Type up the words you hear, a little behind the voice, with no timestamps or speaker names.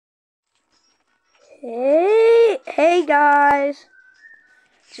Hey guys!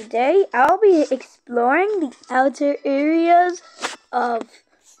 Today I'll be exploring the outer areas of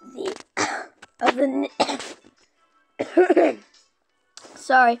the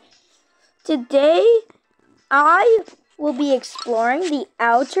sorry. Today I will be exploring the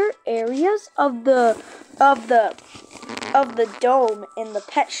outer areas of the dome in the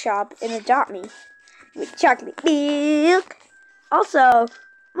pet shop in Adopt Me with chocolate milk. Also,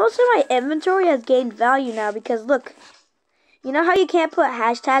 most of my inventory has gained value now because look, you know how you can't put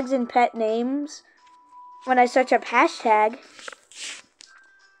hashtags in pet names when I search up hashtag?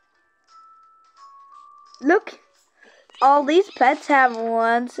 Look, all these pets have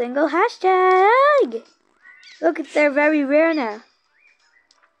one single hashtag. Look, they're very rare now.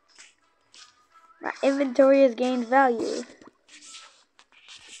 My inventory has gained value.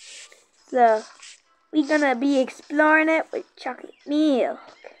 So, we're gonna be exploring it with chocolate milk.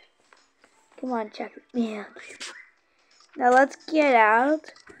 Come on, chocolate milk. Now let's get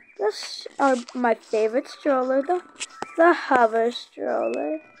out. This are my favorite stroller, the hover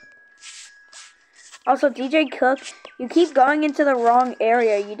stroller. Also, DJ Cook, you keep going into the wrong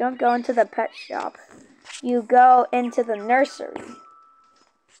area. You don't go into the pet shop. You go into the nursery.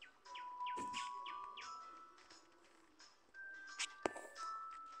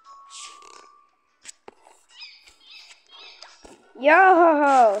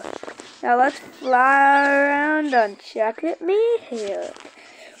 Yo! Now let's fly around on chocolate milk.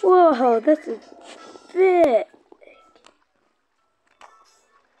 Whoa, this is big.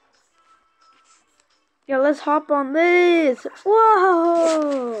 Yo, let's hop on this.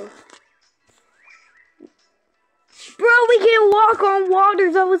 Whoa! Bro, we can walk on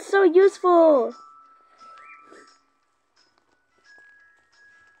water. That was so useful.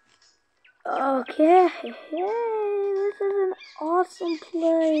 Okay, this is an awesome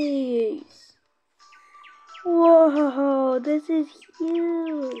place. Whoa, this is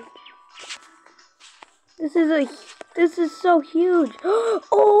huge. This is so huge.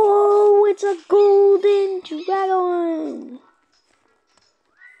 Oh, it's a golden dragon.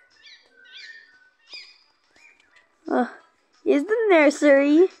 Here's the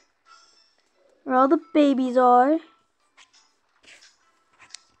nursery where all the babies are.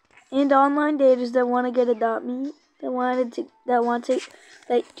 And online daters that want to get Adopt Me, that want to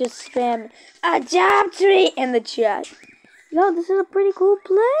like just spam Adopt Me in the chat. Yo, this is a pretty cool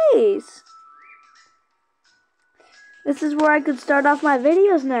place. This is where I could start off my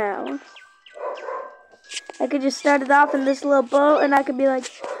videos now. I could just start it off in this little boat, and I could be like,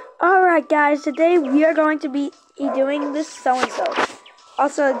 "Alright, guys, today we are going to be doing this so and so."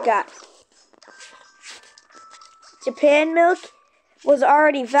 Also, guys, Japan milk was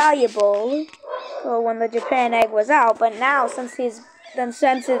already valuable when the Japan egg was out, but now since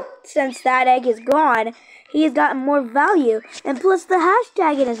that egg is gone, he's gotten more value, and plus the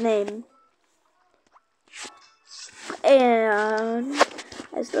hashtag in his name. And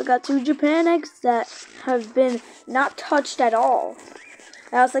I still got 2 Japan eggs that have been not touched at all.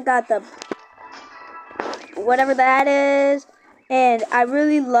 I also got the whatever that is, and I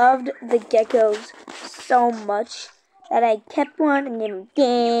really loved the geckos so much that I kept one and named him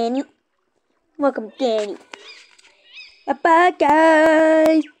Danny. Welcome, Danny. Bye-bye,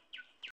 guys.